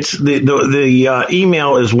all, it's the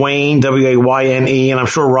email is Wayne, WAYNE, and I'm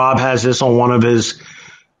sure Rob has this on one of his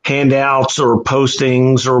handouts or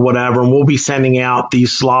postings or whatever, and we'll be sending out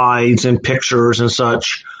these slides and pictures and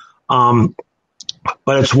such. But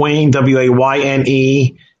it's Wayne,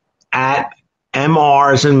 WAYNE, at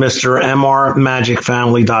MR as in Mr.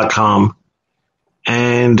 MRMagicFamily.com.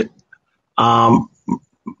 And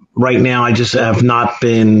right now I just have not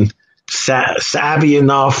been savvy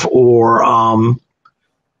enough or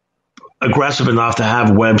aggressive enough to have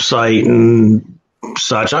a website and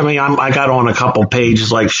such. I mean, I got on a couple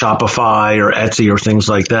pages like Shopify or Etsy or things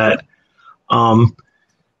like that.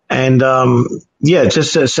 Yeah,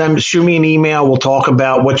 just shoot me an email. We'll talk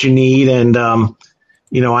about what you need. And,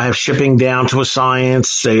 I have shipping down to a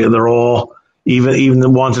science. They're all, even the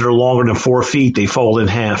ones that are longer than 4 feet, they fold in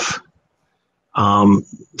half.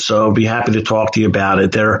 So I'll be happy to talk to you about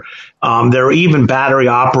it. They're even battery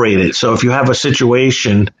operated. So if you have a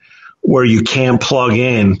situation where you can't plug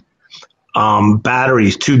in,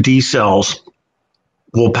 batteries, 2 D cells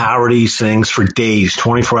will power these things for days,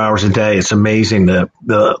 24 hours a day. It's amazing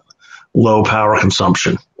the low power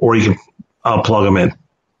consumption, or you can plug them in.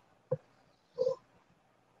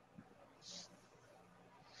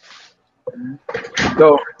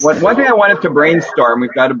 So one thing I wanted to brainstorm,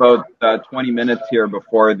 we've got about 20 minutes here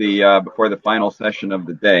before the final session of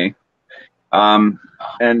the day. And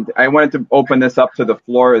I wanted to open this up to the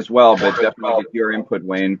floor as well, but definitely get your input,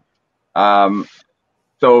 Wayne.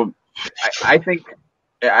 So I think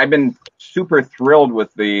I've been super thrilled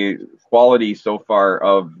with the quality so far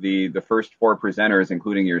of the first 4 presenters,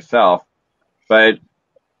 including yourself. But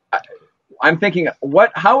I'm thinking,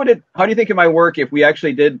 how do you think it might work if we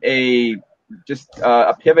actually did a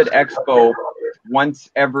Pivot Expo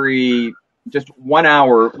just 1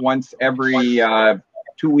 hour once every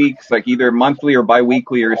 2 weeks, like either monthly or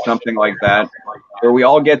bi-weekly or something like that, where we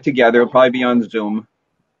all get together. It'll probably be on Zoom,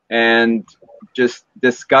 and just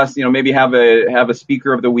discuss, maybe have a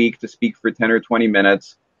speaker of the week to speak for 10 or 20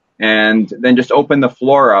 minutes, and then just open the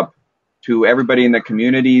floor up to everybody in the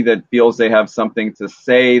community that feels they have something to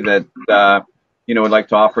say, that would like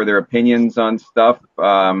to offer their opinions on stuff.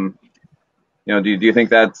 Do you think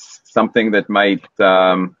that's something that might?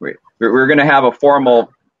 We're going to have a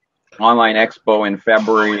formal online expo in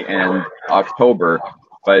February and October,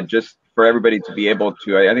 but just for everybody to be able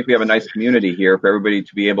to, I think we have a nice community here for everybody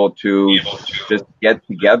to be able to just get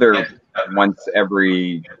together once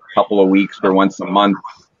every couple of weeks or once a month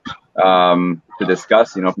to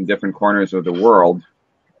discuss, from different corners of the world,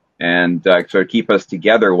 and sort of keep us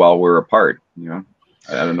together while we're apart. I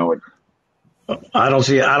don't know what. I don't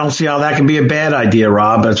see how that can be a bad idea,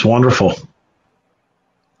 Rob. That's wonderful.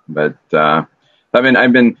 But I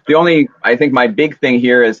think my big thing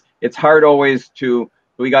here is it's hard always to.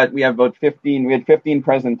 We have about 15. We had 15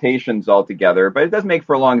 presentations altogether, but it does make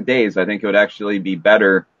for long days. I think it would actually be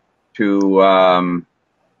better to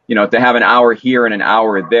to have an hour here and an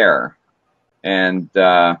hour there, and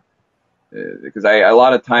because a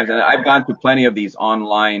lot of times, and I've gone to plenty of these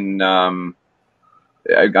online.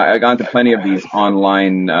 I've gone to plenty of these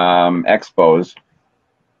online expos,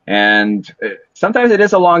 and sometimes it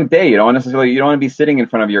is a long day. You don't want to be sitting in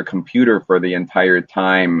front of your computer for the entire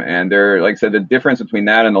time. And like I said, the difference between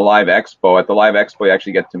that and the live expo, at the live expo, you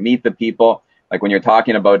actually get to meet the people. Like when you're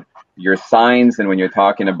talking about your signs and when you're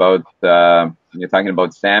talking about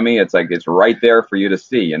Sammy, it's like it's right there for you to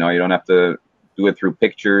see. You don't have to do it through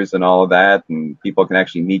pictures and all of that, and people can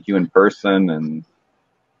actually meet you in person. And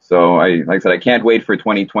so like I said, I can't wait for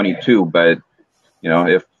 2022, but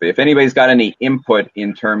if anybody's got any input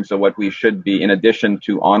in terms of what we should be, in addition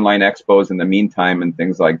to online expos in the meantime and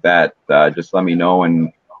things like that, just let me know,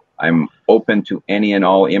 and I'm open to any and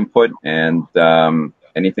all input, and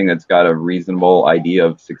anything that's got a reasonable idea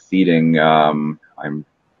of succeeding, I'm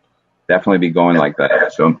definitely be going like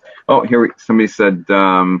that. So, somebody said,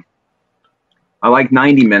 I like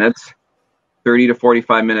 90 minutes. 30 to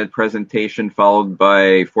 45-minute presentation followed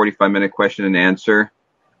by 45-minute question and answer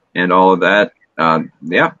and all of that. An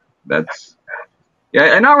hour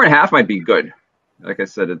and a half might be good. Like I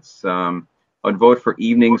said, it's I would vote for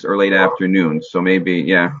evenings or late afternoons. So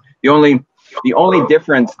maybe, the only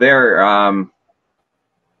difference there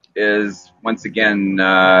is, once again,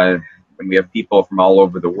 when we have people from all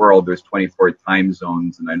over the world, there's 24 time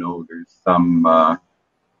zones, and I know there's some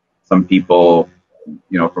people,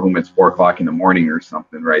 for whom it's 4 o'clock in the morning or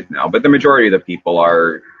something right now. But the majority of the people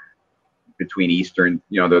are between Eastern,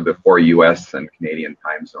 the 4 U.S. and Canadian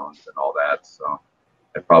time zones and all that. So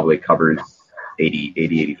it probably covers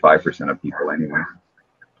 85% of people anyway.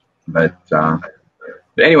 But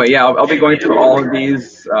anyway, I'll be going through all of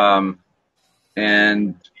these.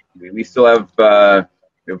 And we still have,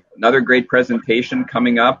 we have another great presentation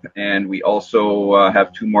coming up, and we also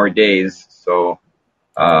have 2 more days. So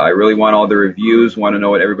I really want all the reviews, want to know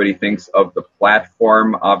what everybody thinks of the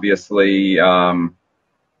platform. Obviously,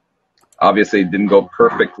 it didn't go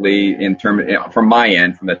perfectly from my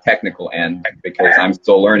end, from the technical end, because I'm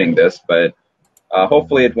still learning this. But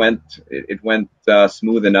hopefully, it went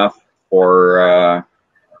smooth enough for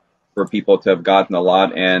people to have gotten a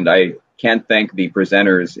lot. And I can't thank the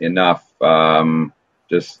presenters enough. I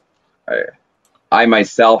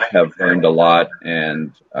myself have learned a lot,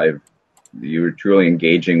 and you were truly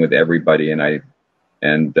engaging with everybody, and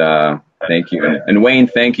thank you. And Wayne,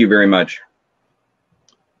 thank you very much.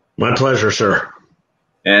 My pleasure, sir.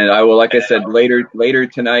 And I will, like I said, later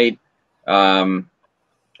tonight, or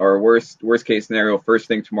worst case scenario, first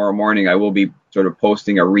thing tomorrow morning, I will be sort of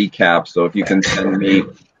posting a recap. So if you can send me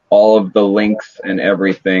all of the links and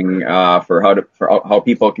everything for how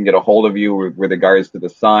people can get a hold of you with regards to the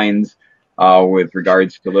signs, with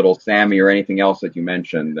regards to Little Sammy or anything else that you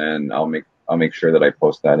mentioned, then I'll make sure that I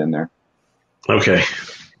post that in there. Okay.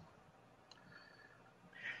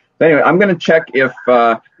 Anyway, I'm going to check if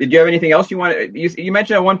did you have anything else you want? You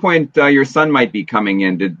mentioned at one point your son might be coming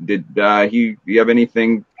in. Did you have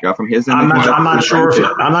anything from his end? I'm not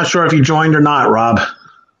sure if he joined or not, Rob.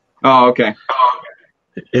 Oh, okay.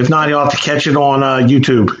 If not, you'll have to catch it on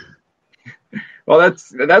YouTube. Well, that's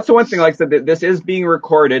the one thing. Like I said, this is being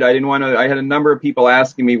recorded. I didn't want to. I had a number of people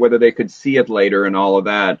asking me whether they could see it later and all of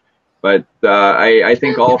that. But I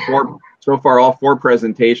think all four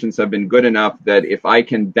presentations have been good enough that if I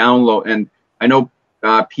can download, and I know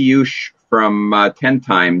Piyush from 10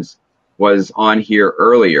 Times was on here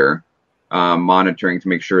earlier, monitoring to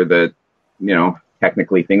make sure that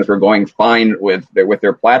technically things were going fine with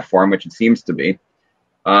their platform, which it seems to be.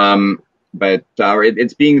 But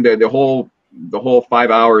it's being the whole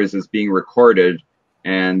 5 hours is being recorded,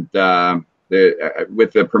 and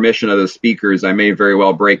with the permission of the speakers, I may very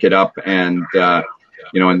well break it up and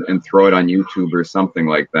and throw it on YouTube or something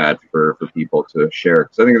like that for people to share.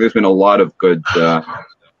 Because I think there's been a lot of good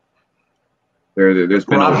there's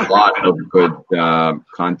been a lot of good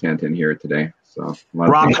content in here today. So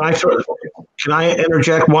Rob, can I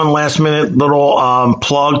interject one last minute little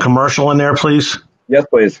plug commercial in there, please? Yes,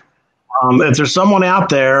 please. If there's someone out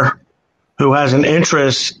there who has an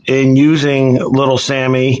interest in using Little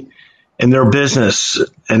Sammy in their business,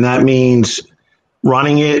 and that means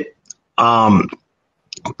running it,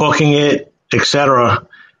 booking it, etc.,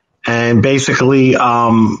 and basically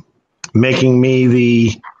making me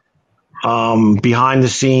the behind the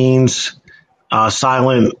scenes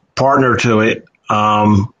silent partner to it,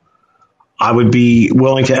 I would be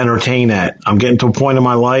willing to entertain that. I'm getting to a point in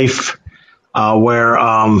my life where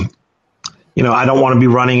I don't want to be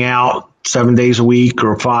running out 7 days a week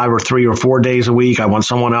or 5 or 3 or 4 days a week. I want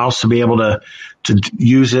someone else to be able to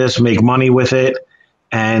use this, make money with it.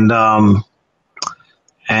 And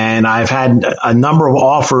I've had a number of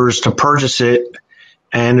offers to purchase it.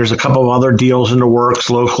 And there's a couple of other deals in the works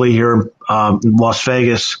locally here in Las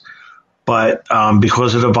Vegas. But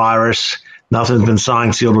because of the virus, nothing's been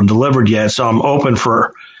signed, sealed, or delivered yet. So I'm open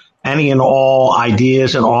for any and all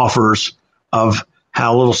ideas and offers of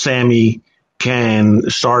how Little Sammy can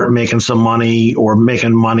start making some money or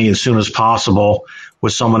making money as soon as possible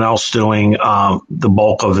with someone else doing the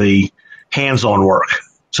bulk of the hands-on work.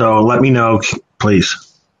 So let me know, please.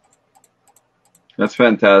 That's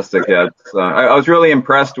fantastic. Yeah, I was really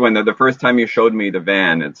impressed when the first time you showed me the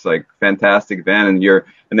van. It's like fantastic van, and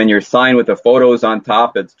then your sign with the photos on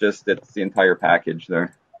top. It's the entire package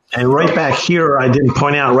there. And right back here, I didn't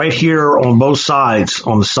point out, right here on both sides,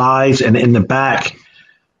 on the sides and in the back,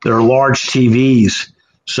 there are large TVs.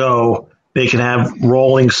 So they can have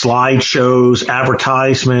rolling slideshows,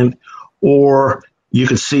 advertisement, or you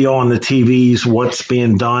can see on the TVs what's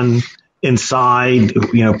being done inside,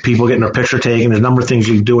 people getting their picture taken. There's a number of things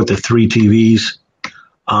you can do with the 3 TVs.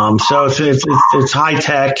 So it's high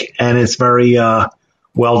tech and it's very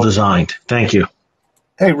well designed. Thank you.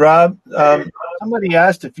 Hey, Rob, somebody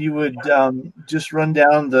asked if you would just run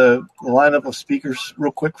down the lineup of speakers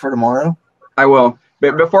real quick for tomorrow. I will.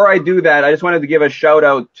 But before I do that, I just wanted to give a shout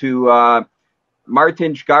out to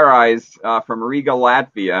Martin Škarais from Riga,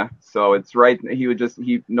 Latvia. So it's right.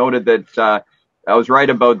 He noted that I was right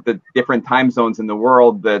about the different time zones in the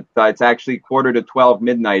world, that it's actually 11:45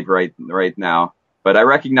 midnight right now. But I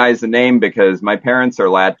recognize the name because my parents are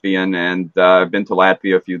Latvian, and I've been to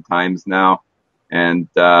Latvia a few times now. And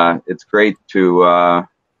it's great to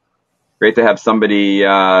have somebody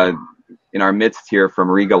in our midst here from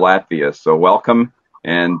Riga, Latvia. So welcome,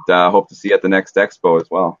 and hope to see you at the next Expo as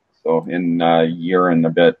well. So in a year and a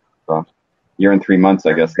bit, so year and 3 months,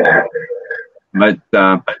 I guess. But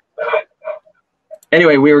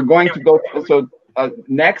anyway, we were going to go. So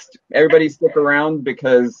next, everybody stick around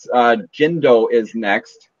because Jindo is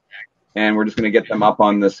next, and we're just going to get them up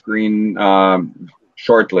on the screen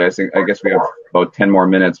shortly. I guess we have about 10 more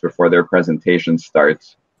minutes before their presentation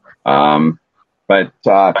starts. But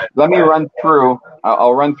let me run through.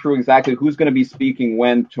 I'll run through exactly who's going to be speaking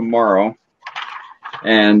when tomorrow.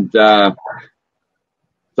 And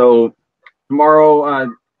so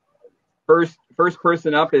tomorrow, first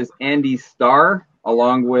person up is Andy Starr,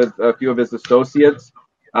 along with a few of his associates.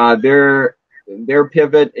 Their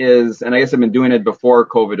pivot is, and I guess I've been doing it before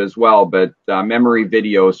COVID as well, but memory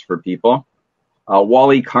videos for people.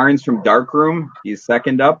 Wally Carnes from Darkroom, he's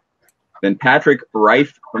second up. Then Patrick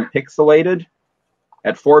Reif from Pixelated.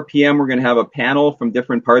 At 4 p.m., we're going to have a panel from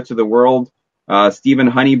different parts of the world. Stephen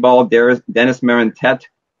Honeyball, Dennis Marantet,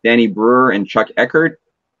 Danny Brewer, and Chuck Eckert.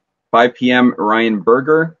 5 p.m., Ryan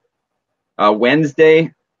Berger.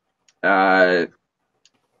 Wednesday, at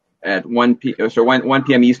 1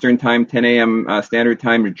 p.m. Eastern Time, 10 a.m. Standard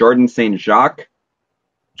Time, Jordan St. Jacques.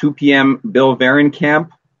 2 p.m., Bill Varenkamp.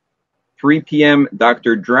 3 p.m.,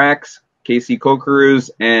 Dr. Drax, Casey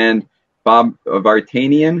Kokaruz, and Bob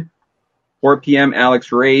Vartanian. 4 p.m.,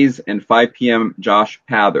 Alex Reyes, and 5 p.m., Josh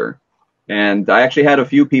Pather. And I actually had a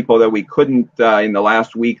few people that we couldn't in the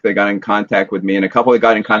last week that got in contact with me, and a couple that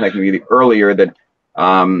got in contact with me earlier that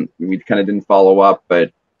we kind of didn't follow up.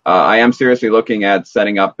 But I am seriously looking at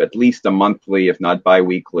setting up at least a monthly, if not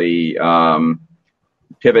bi-weekly,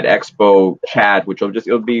 Pivot Expo chat, which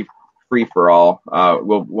it'll be free for all.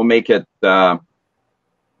 We'll make it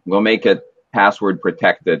password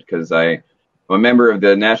protected because I'm a member of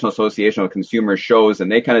the National Association of Consumer Shows, and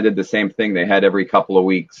they kind of did the same thing. They had every couple of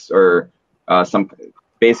weeks, or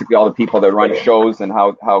basically all the people that run shows and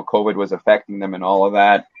how COVID was affecting them and all of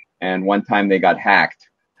that. And one time they got hacked,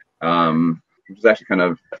 which is actually kind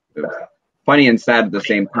of funny and sad at the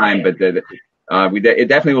same time. But it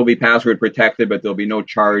definitely will be password protected, but there'll be no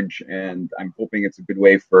charge. And I'm hoping it's a good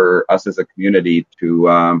way for us as a community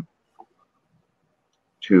to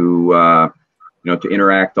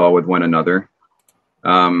interact all with one another.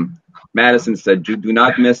 Madison said, do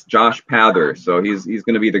not miss Josh Pather. So he's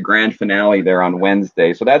going to be the grand finale there on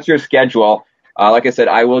Wednesday. So that's your schedule. Like I said,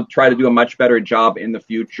 I will try to do a much better job in the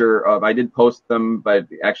future I did post them, but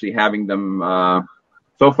actually having them,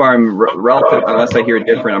 so far I'm relative, unless I hear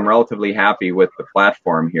different, I'm relatively happy with the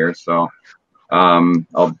platform here. So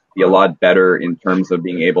I'll be a lot better in terms of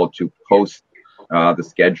being able to post the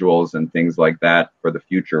schedules and things like that for the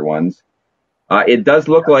future ones. It does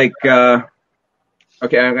look like,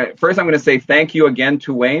 okay, first I'm going to say thank you again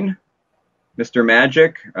to Wayne, Mr.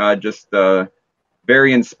 Magic. Just a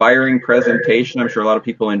very inspiring presentation. I'm sure a lot of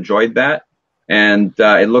people enjoyed that. And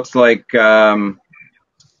it looks like Sean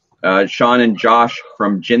and Josh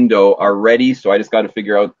from Jindo are ready. So I just got to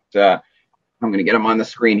figure out, I'm going to get them on the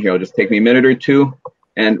screen here. It'll just take me a minute or two.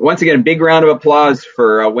 And once again, a big round of applause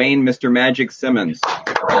for Wayne, Mr. Magic Simmons.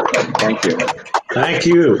 Thank you. Thank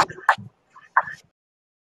you.